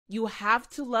You have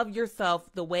to love yourself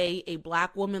the way a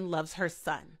black woman loves her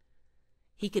son.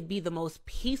 He could be the most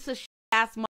piece of shit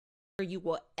ass motherfucker you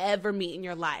will ever meet in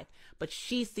your life, but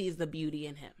she sees the beauty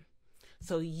in him.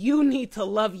 So you need to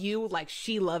love you like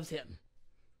she loves him.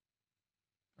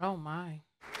 Oh my.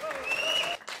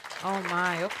 Oh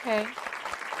my, okay.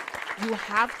 You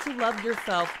have to love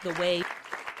yourself the way.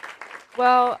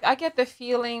 Well, I get the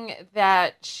feeling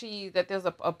that there's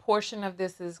a portion of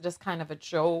this is just kind of a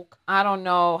joke. I don't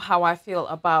know how I feel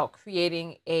about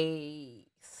creating a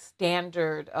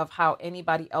standard of how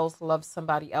anybody else loves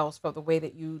somebody else for the way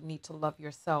that you need to love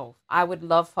yourself. I would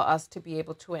love for us to be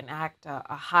able to enact a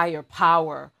higher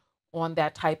power on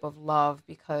that type of love,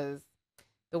 because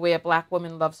the way a black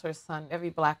woman loves her son, every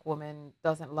black woman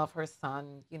doesn't love her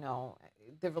son. You know,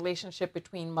 the relationship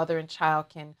between mother and child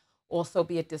can also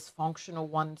be a dysfunctional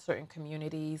one in certain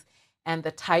communities. And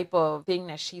the type of thing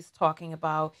that she's talking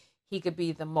about, he could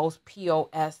be the most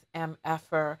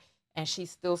POSMFer and she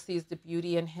still sees the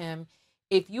beauty in him.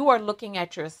 If you are looking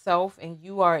at yourself and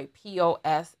you are a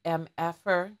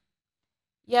POSMFer,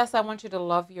 yes, I want you to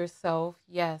love yourself.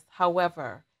 Yes.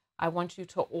 However, I want you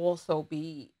to also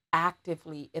be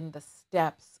actively in the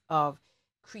steps of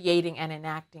creating and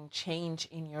enacting change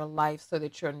in your life so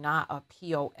that you're not a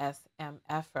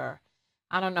POSMFer.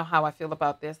 I don't know how I feel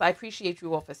about this. I appreciate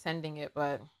you all for sending it,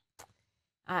 but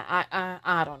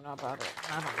I don't know about it.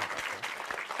 I don't know about this.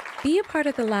 Be a part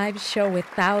of the live show with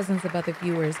thousands of other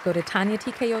viewers. Go to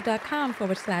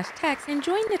TonyaTKO.com/text and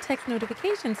join the text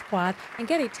notification squad and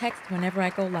get a text whenever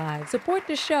I go live. Support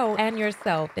the show and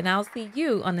yourself, and I'll see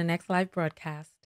you on the next live broadcast.